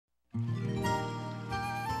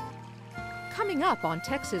Coming up on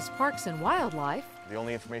Texas Parks and Wildlife. The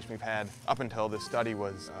only information we've had up until this study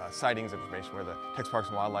was sightings information, where the Texas Parks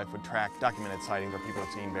and Wildlife would track documented sightings where people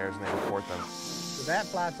have seen bears and they report them. The bat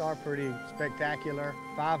flights are pretty spectacular.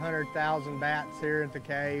 500,000 bats here at the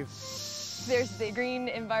cave. There's the green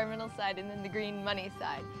environmental side and then the green money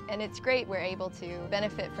side. And it's great we're able to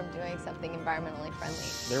benefit from doing something environmentally friendly.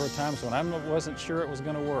 There were times when I wasn't sure it was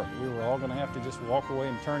going to work. We were all going to have to just walk away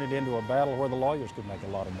and turn it into a battle where the lawyers could make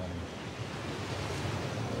a lot of money.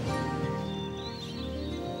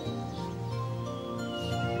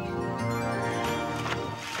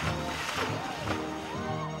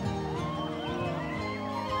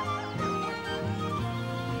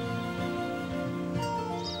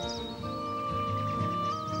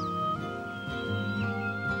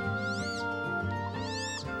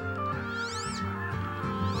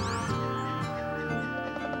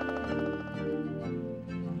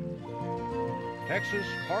 Texas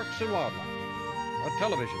Parks and Wildlife, a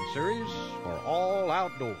television series for all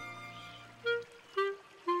outdoors.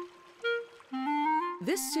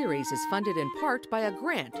 This series is funded in part by a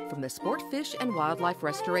grant from the Sport Fish and Wildlife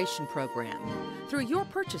Restoration Program. Through your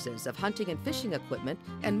purchases of hunting and fishing equipment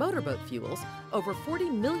and motorboat fuels, over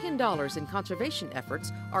 $40 million in conservation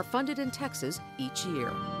efforts are funded in Texas each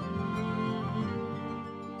year.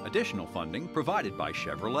 Additional funding provided by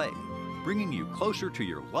Chevrolet, bringing you closer to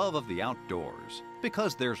your love of the outdoors,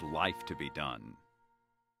 because there's life to be done.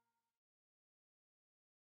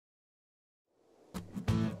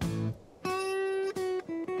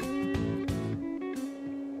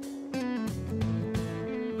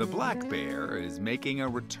 The black bear is making a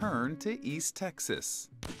return to East Texas.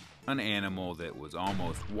 An animal that was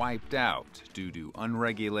almost wiped out due to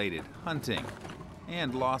unregulated hunting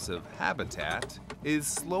and loss of habitat is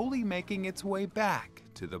slowly making its way back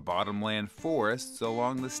to the bottomland forests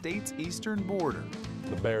along the state's eastern border.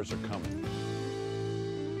 The bears are coming.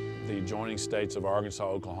 The adjoining states of Arkansas,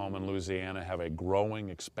 Oklahoma, and Louisiana have a growing,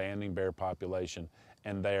 expanding bear population,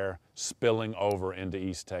 and they're spilling over into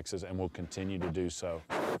East Texas and will continue to do so.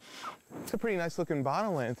 It's a pretty nice looking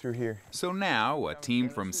bottomland through here. So now a team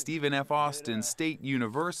from Stephen F. Austin State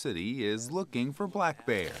University is looking for black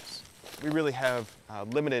bears. We really have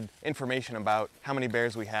limited information about how many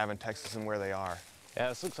bears we have in Texas and where they are. Yeah,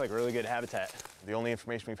 this looks like really good habitat. The only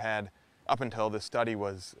information we've had up until this study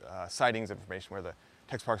was sightings information, where the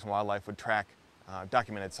Texas Parks and Wildlife would track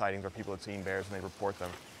documented sightings where people had seen bears and they report them.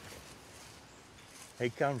 He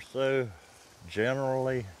comes through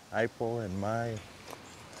generally April and May.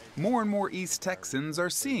 More and more East Texans are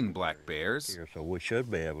seeing black bears. Here, so we should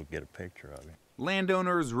be able to get a picture of him.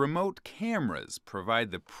 Landowners' remote cameras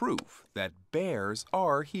provide the proof that bears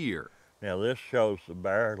are here. Now this shows the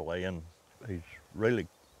bear laying. He's really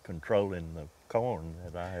controlling the corn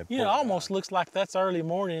that I had. Yeah, it almost looks like that's early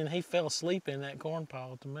morning and he fell asleep in that corn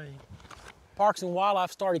pile to me. Parks and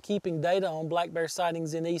Wildlife started keeping data on black bear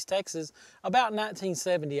sightings in East Texas about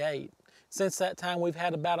 1978. Since that time, we've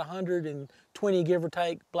had about 120, give or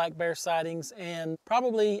take, black bear sightings, and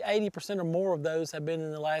probably 80% or more of those have been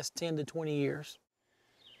in the last 10 to 20 years.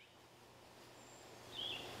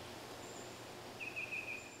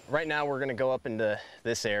 Right now we're gonna go up into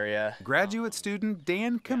this area. Graduate student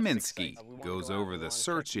Dan Kaminsky goes over the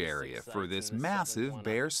search area for this massive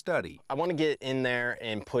bear study. I wanna get in there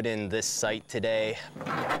and put in this site today.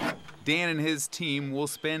 Dan and his team will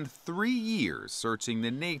spend 3 years searching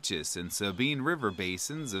the Neches and Sabine River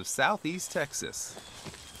basins of southeast Texas.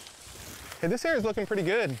 Hey, this area's looking pretty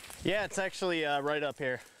good. Yeah, it's actually right up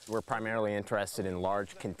here. We're primarily interested in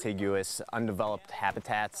large, contiguous, undeveloped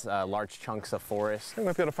habitats, large chunks of forest. We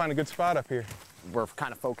might be able to find a good spot up here. We're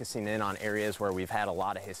kind of focusing in on areas where we've had a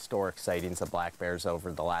lot of historic sightings of black bears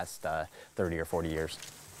over the last 30 or 40 years.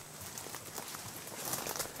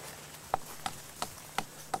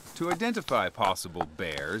 To identify possible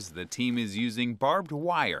bears, the team is using barbed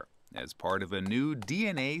wire as part of a new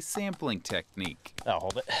DNA sampling technique. I'll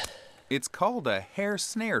hold it. It's called a hair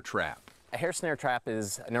snare trap. A hair snare trap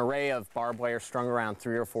is an array of barbed wire strung around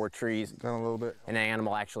 3 or 4 trees. Down a little bit. And an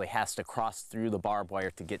animal actually has to cross through the barbed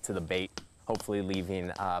wire to get to the bait, hopefully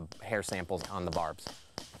leaving hair samples on the barbs.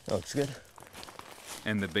 Looks good.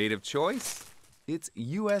 And the bait of choice? It's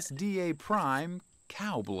USDA prime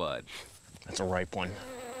cow blood. That's a ripe one.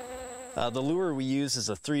 The lure we use is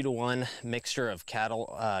a 3-to-1 mixture of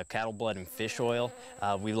cattle blood and fish oil.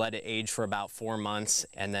 We let it age for about 4 months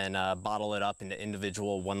and then bottle it up into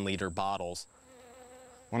individual 1-liter bottles.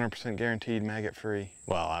 100% guaranteed maggot-free.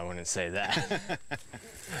 Well, I wouldn't say that.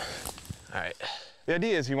 All right. The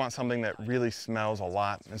idea is you want something that really smells a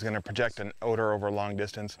lot. It's going to project an odor over a long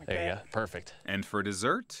distance. There you go. Perfect. And for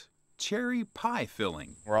dessert, cherry pie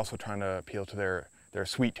filling. We're also trying to appeal to their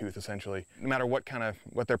sweet tooth, essentially. No matter what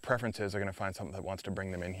their preference is, they're going to find something that wants to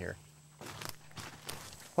bring them in here.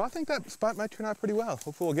 Well, I think that spot might turn out pretty well.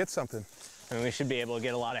 Hopefully we'll get something. I mean, we should be able to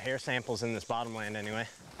get a lot of hair samples in this bottomland anyway.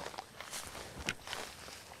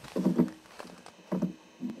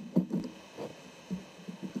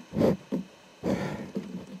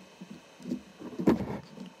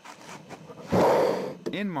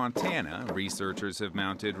 In Montana, researchers have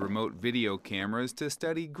mounted remote video cameras to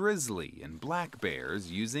study grizzly and black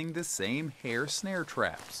bears using the same hair snare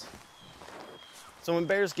traps. So when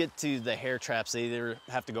bears get to the hair traps, they either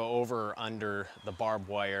have to go over or under the barbed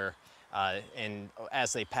wire, and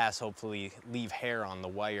as they pass, hopefully leave hair on the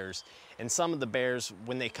wires. And some of the bears,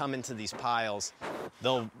 when they come into these piles,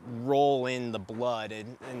 they'll roll in the blood,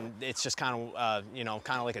 and it's just kind of,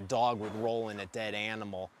 kind of like a dog would roll in a dead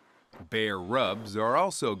animal. Bear rubs are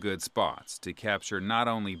also good spots to capture not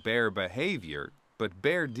only bear behavior, but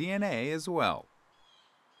bear DNA as well.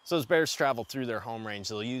 So as bears travel through their home range,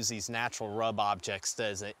 they'll use these natural rub objects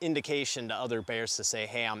as an indication to other bears to say,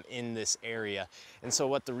 hey, I'm in this area. And so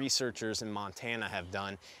what the researchers in Montana have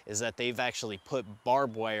done is that they've actually put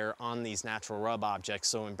barbed wire on these natural rub objects,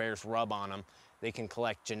 so when bears rub on them, they can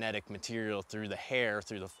collect genetic material through the hair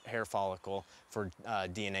follicle for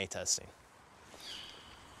DNA testing.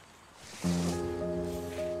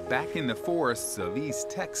 Back in the forests of East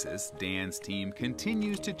Texas, Dan's team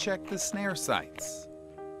continues to check the snare sites,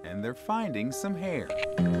 and they're finding some hair.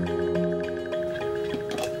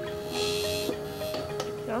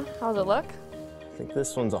 Yeah, how's it look? I think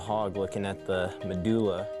this one's a hog looking at the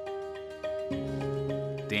medulla.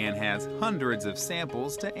 Dan has hundreds of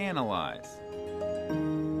samples to analyze.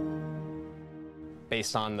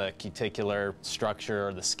 Based on the cuticular structure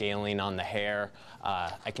or the scaling on the hair,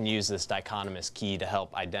 I can use this dichotomous key to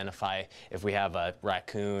help identify if we have a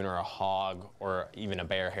raccoon or a hog or even a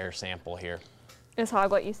bear hair sample here. Is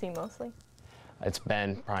hog what you see mostly? It's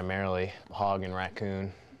been primarily hog and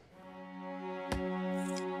raccoon.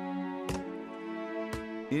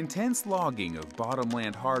 Intense logging of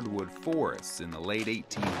bottomland hardwood forests in the late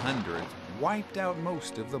 1800s wiped out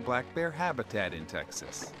most of the black bear habitat in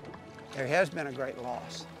Texas. There has been a great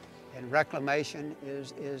loss, and reclamation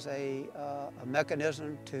is a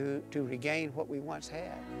mechanism to regain what we once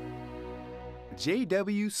had.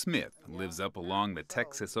 J.W. Smith lives up along the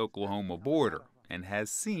Texas-Oklahoma border and has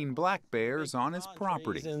seen black bears on his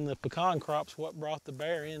property. And the pecan crop's what brought the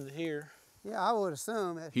bear into here. Yeah, I would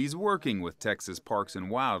assume. He's working with Texas Parks and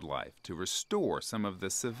Wildlife to restore some of the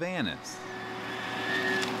savannas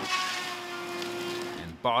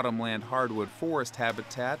bottomland hardwood forest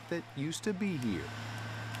habitat that used to be here.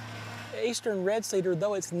 Eastern red cedar,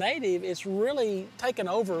 though it's native, it's really taken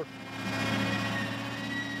over.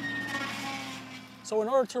 So in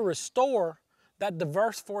order to restore that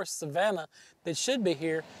diverse forest savanna that should be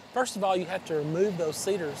here, first of all, you have to remove those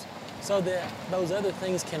cedars so that those other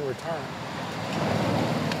things can return.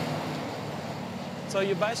 So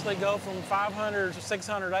you basically go from 500 to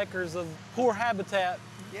 600 acres of poor habitat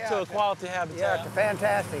to a quality habitat. Yeah, it's a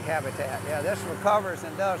fantastic habitat. Yeah, this recovers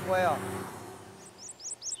and does well.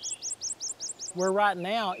 We're right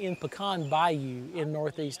now in Pecan Bayou in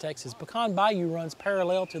northeast Texas. Pecan Bayou runs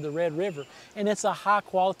parallel to the Red River, and it's a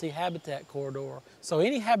high-quality habitat corridor. So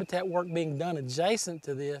any habitat work being done adjacent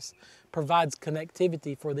to this provides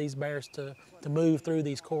connectivity for these bears to move through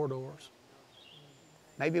these corridors.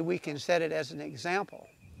 Maybe we can set it as an example.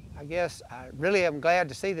 I guess I really am glad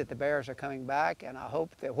to see that the bears are coming back, and I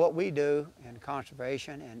hope that what we do in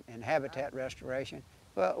conservation and habitat restoration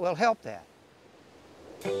will help that.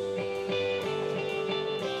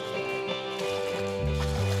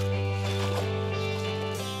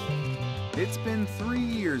 It's been 3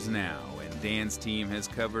 years now, and Dan's team has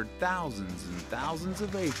covered thousands and thousands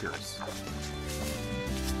of acres.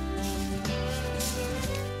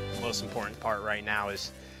 The most important part right now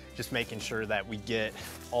is just making sure that we get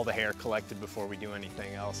all the hair collected before we do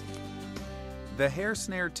anything else. The hair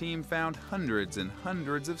snare team found hundreds and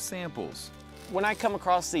hundreds of samples. When I come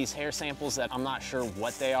across these hair samples that I'm not sure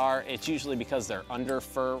what they are, it's usually because they're under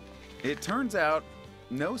fur. It turns out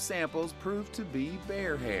no samples proved to be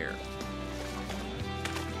bear hair.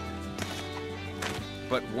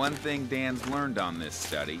 But one thing Dan's learned on this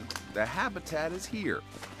study, the habitat is here,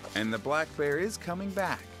 and the black bear is coming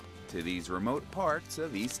back to these remote parts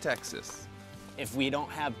of East Texas. If we don't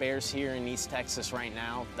have bears here in East Texas right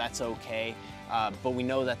now, that's okay, but we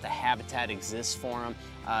know that the habitat exists for them.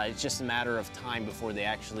 It's just a matter of time before they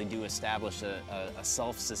actually do establish a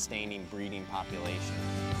self-sustaining breeding population.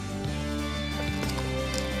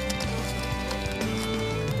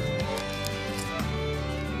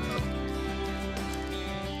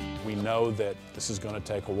 We know that this is going to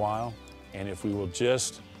take a while, and if we will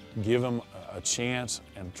just give them a chance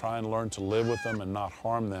and try and learn to live with them and not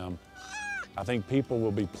harm them, I think people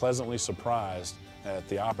will be pleasantly surprised at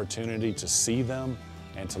the opportunity to see them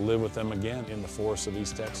and to live with them again in the forests of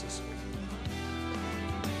East Texas.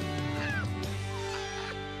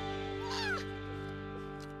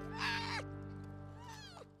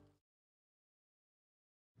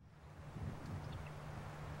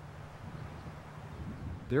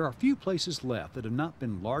 There are few places left that have not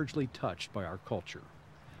been largely touched by our culture.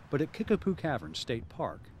 But at Kickapoo Cavern State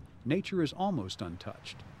Park, nature is almost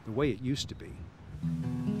untouched, the way it used to be.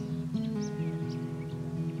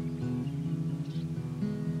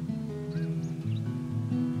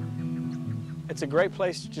 It's a great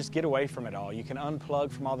place to just get away from it all. You can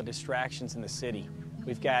unplug from all the distractions in the city.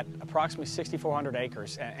 We've got approximately 6,400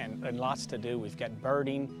 acres and lots to do. We've got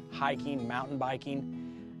birding, hiking, mountain biking.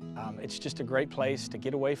 It's just a great place to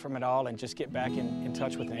get away from it all and just get back in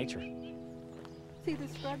touch with nature. See the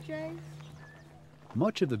scrub jays?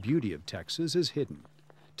 Much of the beauty of Texas is hidden.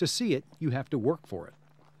 To see it, you have to work for it,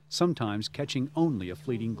 sometimes catching only a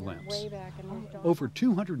fleeting glimpse. Over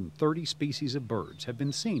 230 species of birds have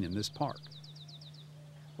been seen in this park.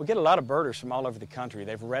 We get a lot of birders from all over the country.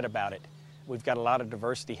 They've read about it. We've got a lot of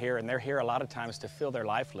diversity here, and they're here a lot of times to fill their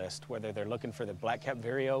life list, whether they're looking for the black-capped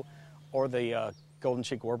vireo or the golden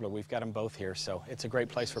cheek warbler. We've got them both here, so it's a great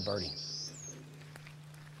place for birding.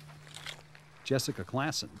 Jessica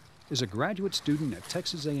Klassen is a graduate student at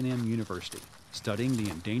Texas A&M University, studying the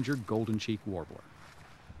endangered golden cheek warbler.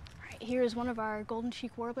 Here is one of our golden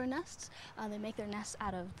cheek warbler nests. They make their nests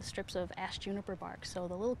out of the strips of ash juniper bark. So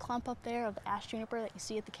the little clump up there of the ash juniper that you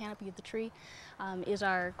see at the canopy of the tree is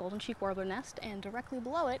our golden cheek warbler nest, and directly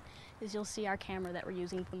below it is you'll see our camera that we're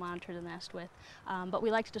using to monitor the nest with. But we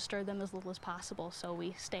like to disturb them as little as possible, so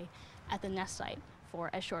we stay at the nest site for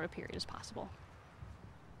as short a period as possible.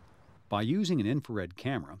 By using an infrared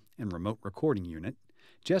camera and remote recording unit,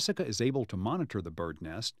 Jessica is able to monitor the bird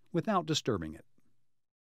nest without disturbing it.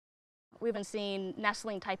 We've been seeing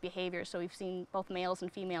nestling-type behavior, so we've seen both males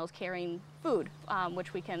and females carrying food,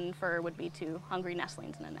 which we can infer would be to hungry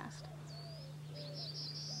nestlings in a nest.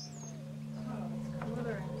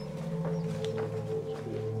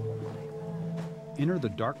 Enter the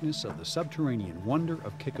darkness of the subterranean wonder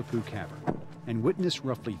of Kickapoo Cavern and witness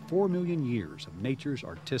roughly 4 million years of nature's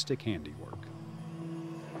artistic handiwork.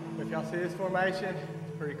 If y'all see this formation,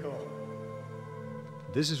 it's pretty cool.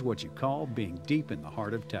 This is what you call being deep in the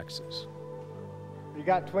heart of Texas. You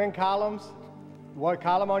got twin columns. One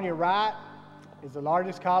column on your right is the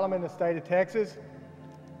largest column in the state of Texas.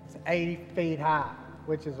 It's 80 feet high,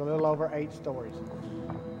 which is a little over 8 stories.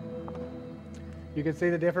 You can see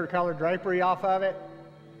the different colored drapery off of it,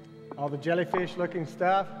 all the jellyfish looking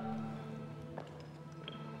stuff.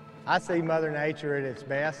 I see Mother Nature at its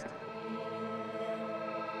best.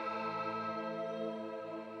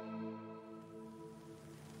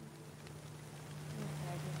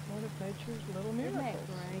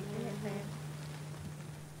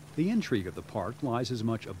 The intrigue of the park lies as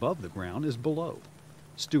much above the ground as below.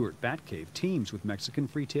 Stewart Bat Cave teams with Mexican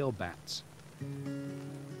free-tailed bats.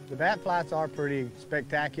 The bat flights are pretty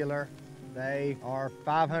spectacular. They are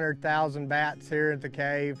 500,000 bats here at the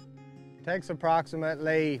cave. It takes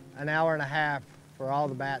approximately an hour and a half for all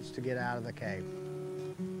the bats to get out of the cave.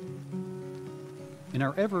 In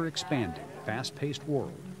our ever-expanding, fast-paced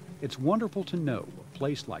world, it's wonderful to know a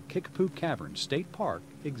place like Kickapoo Cavern State Park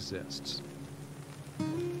exists.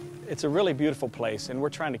 It's a really beautiful place, and we're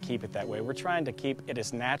trying to keep it that way. We're trying to keep it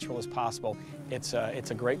as natural as possible. It's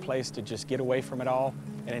a great place to just get away from it all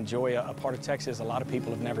and enjoy a part of Texas a lot of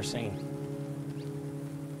people have never seen.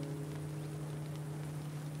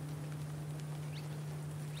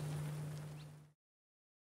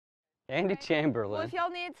 Andee Chamberlain. Well, if y'all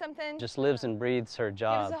need something, just lives and breathes her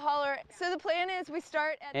job. Give us a holler. So the plan is we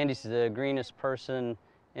start at... Andee's the greenest person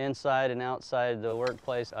inside and outside the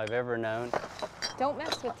workplace I've ever known. Don't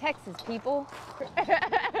mess with Texas, people.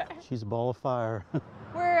 She's a ball of fire.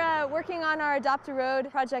 We're working on our Adopt a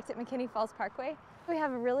Road project at McKinney Falls Parkway. We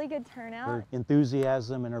have a really good turnout. Her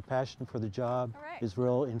enthusiasm and her passion for the job is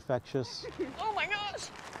real infectious. Oh my gosh!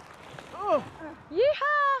 Oh.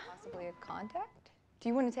 Yeehaw! Possibly a contact? Do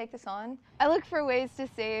you want to take this on? I look for ways to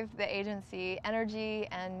save the agency energy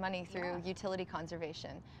and money through utility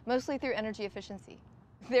conservation, mostly through energy efficiency.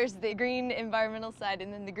 There's the green environmental side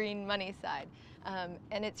and then the green money side.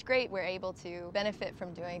 And it's great we're able to benefit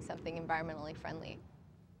from doing something environmentally friendly.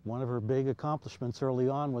 One of her big accomplishments early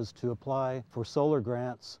on was to apply for solar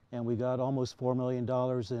grants, and we got almost $4 million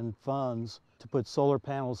in funds to put solar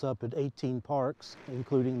panels up at 18 parks,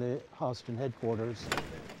 including the Austin headquarters.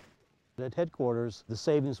 At headquarters, the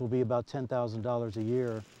savings will be about $10,000 a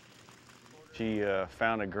year. She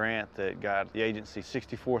found a grant that got the agency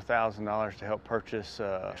 $64,000 to help purchase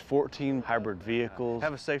 14 hybrid vehicles.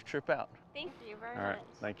 Have a safe trip out. Thank you very much. All right,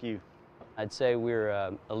 thank you. I'd say we're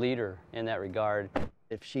a leader in that regard.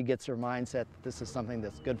 If she gets her mindset that this is something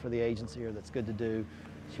that's good for the agency or that's good to do,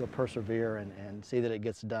 she'll persevere and see that it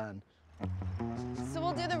gets done. So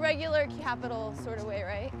we'll do the regular capital sort of way,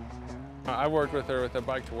 right? I worked with her with a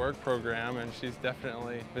Bike to Work program, and she's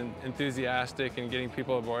definitely been enthusiastic and getting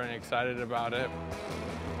people aboard and excited about it.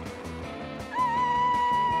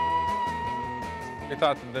 We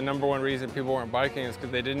thought that the #1 reason people weren't biking is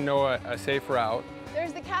because they didn't know a safe route.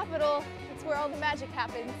 There's the capital. It's where all the magic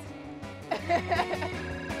happens.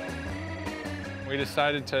 We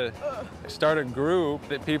decided to start a group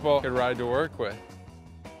that people could ride to work with.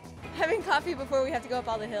 Having coffee before we have to go up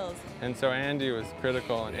all the hills. And so Andee was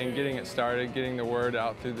critical in getting it started, getting the word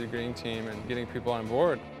out through the green team and getting people on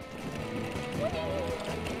board.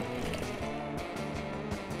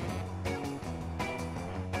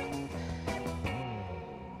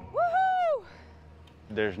 Woohoo!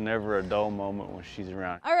 There's never a dull moment when she's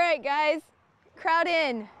around. All right, guys, crowd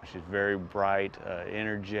in. She's very bright,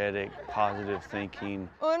 energetic, positive thinking.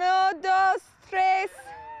 Uno, dos, tres.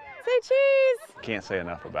 Say cheese. Can't say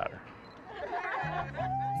enough about her.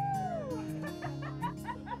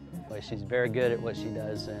 She's very good at what she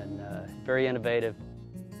does and very innovative.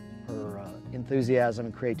 Her enthusiasm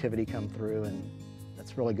and creativity come through, and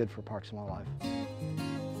that's really good for Parks and Wildlife.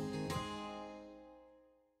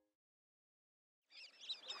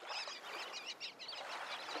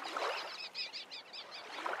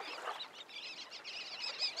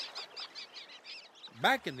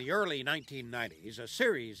 Back in the early 1990s, a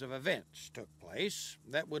series of events took place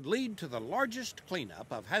that would lead to the largest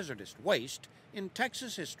cleanup of hazardous waste in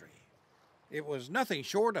Texas history. It was nothing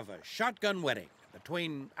short of a shotgun wedding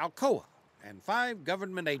between Alcoa and 5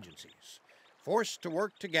 government agencies, forced to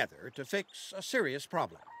work together to fix a serious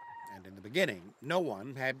problem. And in the beginning, no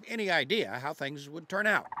one had any idea how things would turn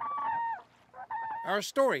out. Our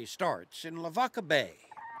story starts in Lavaca Bay.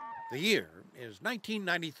 The year is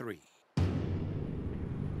 1993.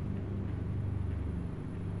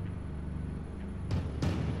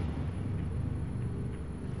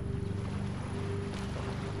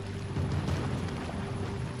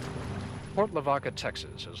 Port Lavaca,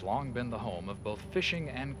 Texas has long been the home of both fishing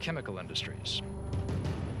and chemical industries.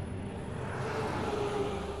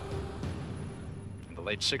 In the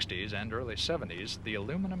late 60s and early 70s, the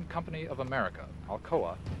Aluminum Company of America,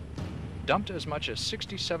 Alcoa, dumped as much as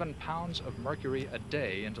 67 pounds of mercury a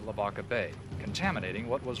day into Lavaca Bay, contaminating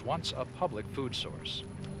what was once a public food source.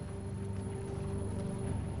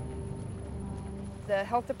 The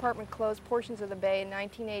health department closed portions of the bay in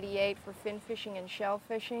 1988 for fin fishing and shell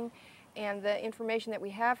fishing. And the information that we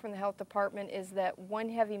have from the health department is that one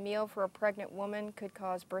heavy meal for a pregnant woman could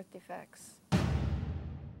cause birth defects.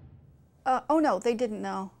 Oh no, they didn't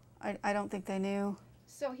know. I don't think they knew.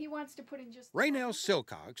 So he wants to put in just... Raynell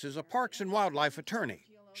Silcox is a Parks and Wildlife attorney.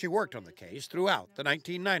 She worked on the case throughout the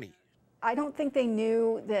 1990s. I don't think they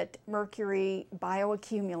knew that mercury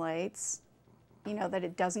bioaccumulates, you know, that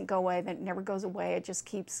it doesn't go away, that it never goes away, it just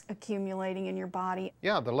keeps accumulating in your body.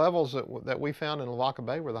 Yeah, the levels that we found in Lavaca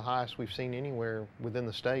Bay were the highest we've seen anywhere within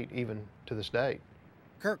the state, even to this date.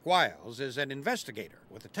 Kirk Wiles is an investigator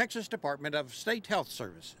with the Texas Department of State Health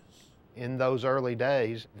Services. In those early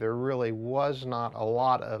days, there really was not a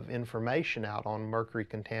lot of information out on mercury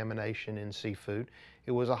contamination in seafood.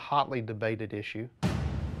 It was a hotly debated issue.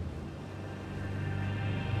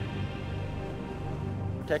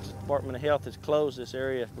 Texas Department of Health has closed this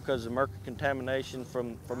area because of mercury contamination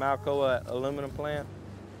from Alcoa aluminum plant.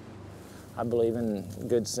 I believe in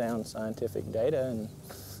good, sound scientific data, and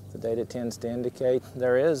the data tends to indicate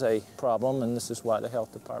there is a problem, and this is why the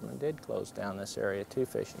health department did close down this area to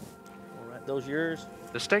fishing. All right, those years?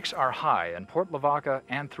 The stakes are high in Port Lavaca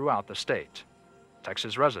and throughout the state.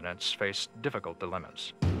 Texas residents face difficult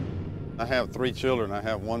dilemmas. I have 3 children. I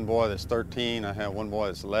have one boy that's 13, I have one boy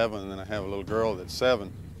that's 11, and then I have a little girl that's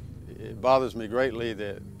 7. It bothers me greatly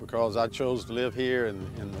that because I chose to live here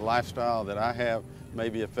and the lifestyle that I have may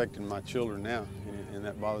be affecting my children now, and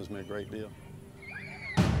that bothers me a great deal.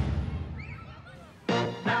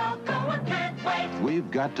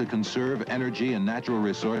 We've got to conserve energy and natural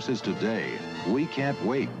resources today. We can't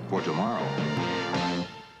wait for tomorrow.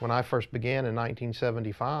 When I first began in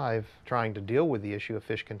 1975 trying to deal with the issue of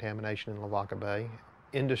fish contamination in Lavaca Bay,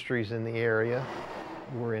 industries in the area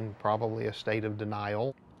were in probably a state of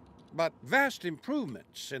denial. But vast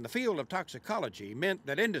improvements in the field of toxicology meant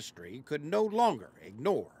that industry could no longer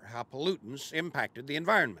ignore how pollutants impacted the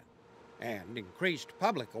environment. And increased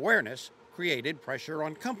public awareness created pressure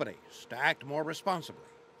on companies to act more responsibly.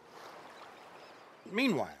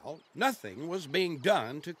 Meanwhile, nothing was being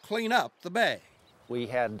done to clean up the bay. We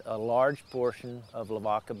had a large portion of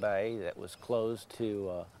Lavaca Bay that was closed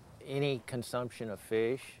to any consumption of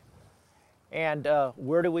fish. And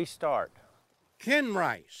where do we start? Ken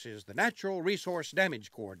Rice is the Natural Resource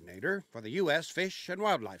Damage Coordinator for the U.S. Fish and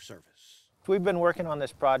Wildlife Service. We've been working on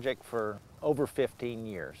this project for over 15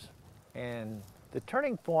 years. And the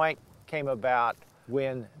turning point came about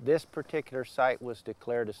when this particular site was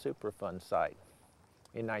declared a Superfund site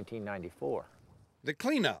in 1994. The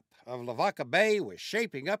cleanup of Lavaca Bay was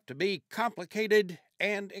shaping up to be complicated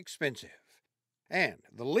and expensive, and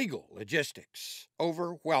the legal logistics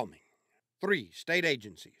overwhelming. 3 state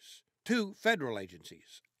agencies, 2 federal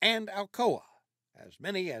agencies, and Alcoa, as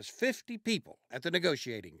many as 50 people at the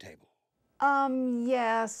negotiating table.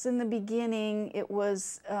 Yes, in the beginning it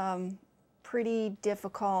was pretty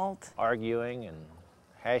difficult. Arguing and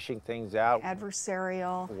hashing things out.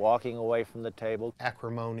 Adversarial. Walking away from the table.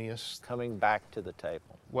 Acrimonious. Coming back to the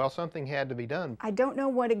table. Well, something had to be done. I don't know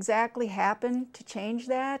what exactly happened to change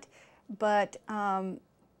that, but I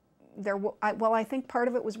think part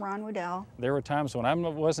of it was Ron Waddell. There were times when I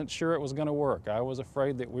wasn't sure it was going to work. I was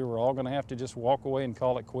afraid that we were all going to have to just walk away and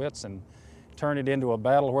call it quits and turn it into a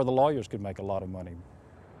battle where the lawyers could make a lot of money.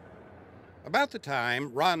 About the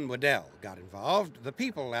time Ron Waddell got involved, the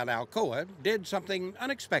people at Alcoa did something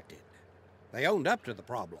unexpected. They owned up to the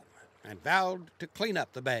problem and vowed to clean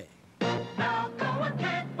up the bay. Alcoa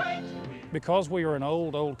can't wait. Because we are an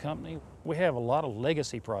old company, we have a lot of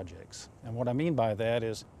legacy projects. And what I mean by that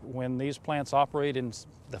is when these plants operated in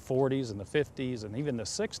the 40s and the 50s and even the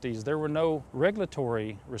 60s, there were no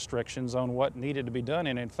regulatory restrictions on what needed to be done.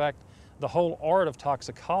 And in fact, the whole art of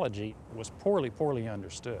toxicology was poorly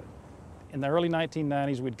understood. In the early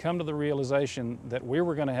 1990s, we'd come to the realization that we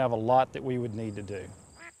were going to have a lot that we would need to do.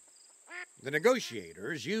 The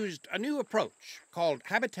negotiators used a new approach called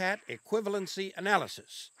habitat equivalency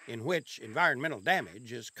analysis, in which environmental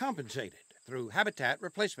damage is compensated through habitat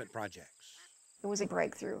replacement projects. It was a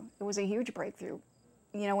breakthrough. It was a huge breakthrough.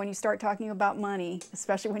 You know, when you start talking about money,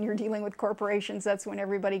 especially when you're dealing with corporations, that's when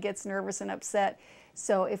everybody gets nervous and upset.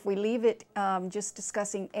 So if we leave it just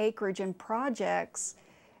discussing acreage and projects,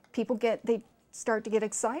 they start to get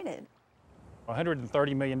excited.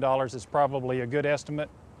 $130 million is probably a good estimate.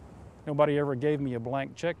 Nobody ever gave me a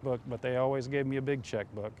blank checkbook, but they always gave me a big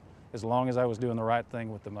checkbook, as long as I was doing the right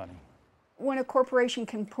thing with the money. When a corporation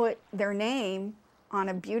can put their name on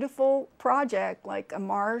a beautiful project like a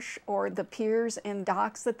marsh or the piers and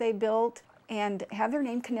docks that they built, and have their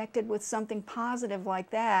name connected with something positive like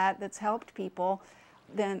that that's helped people,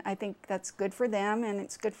 then I think that's good for them and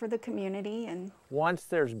it's good for the community. And once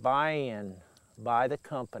there's buy-in by the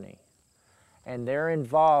company and they're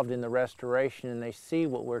involved in the restoration and they see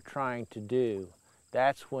what we're trying to do,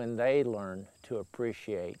 that's when they learn to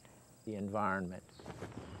appreciate the environment.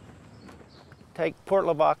 Take Port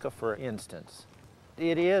Lavaca, for instance.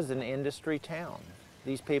 It is an industry town.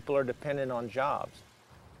 These people are dependent on jobs.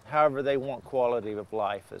 However, they want quality of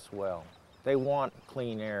life as well. They want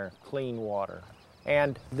clean air, clean water.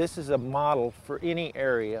 And this is a model for any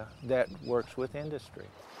area that works with industry.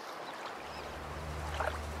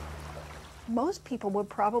 Most people would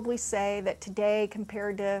probably say that today,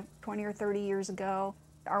 compared to 20 or 30 years ago,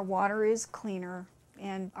 our water is cleaner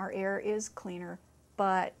and our air is cleaner,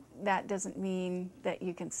 but that doesn't mean that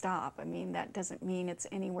you can stop. I mean, that doesn't mean it's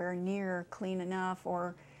anywhere near clean enough,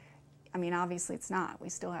 or, I mean, obviously it's not. We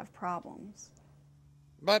still have problems.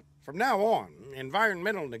 But from now on,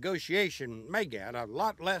 environmental negotiation may get a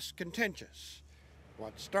lot less contentious.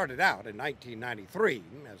 What started out in 1993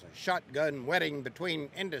 as a shotgun wedding between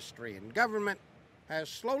industry and government has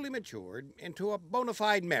slowly matured into a bona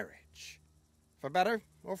fide marriage, for better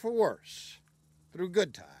or for worse, through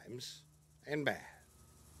good times and bad.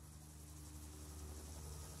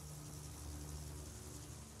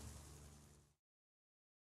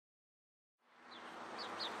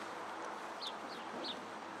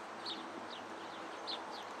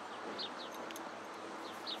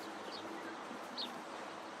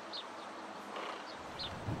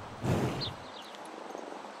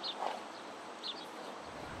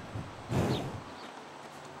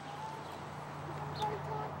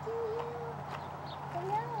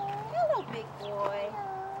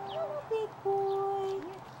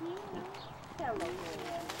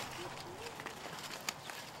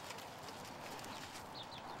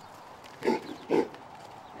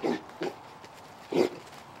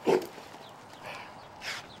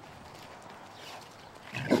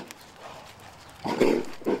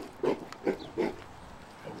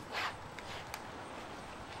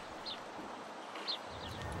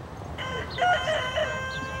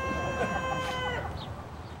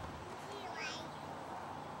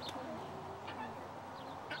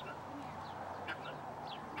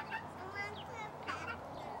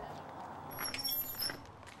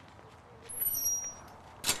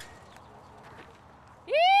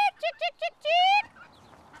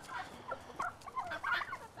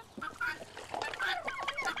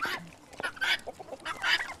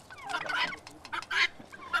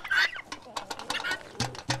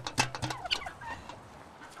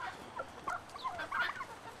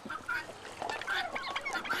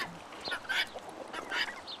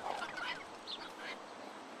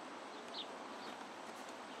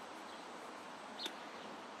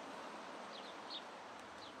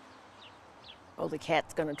 Oh, the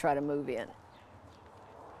cat's gonna try to move in.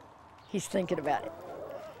 He's thinking about it.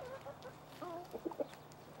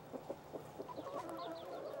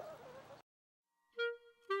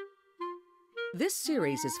 This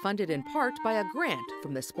series is funded in part by a grant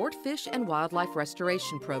from the Sport Fish and Wildlife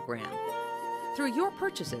Restoration Program. Through your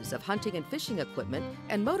purchases of hunting and fishing equipment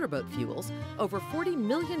and motorboat fuels, over $40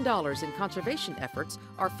 million in conservation efforts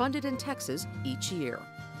are funded in Texas each year.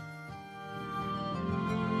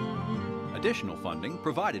 Additional funding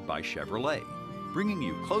provided by Chevrolet, bringing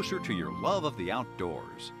you closer to your love of the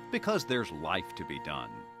outdoors, because there's life to be done.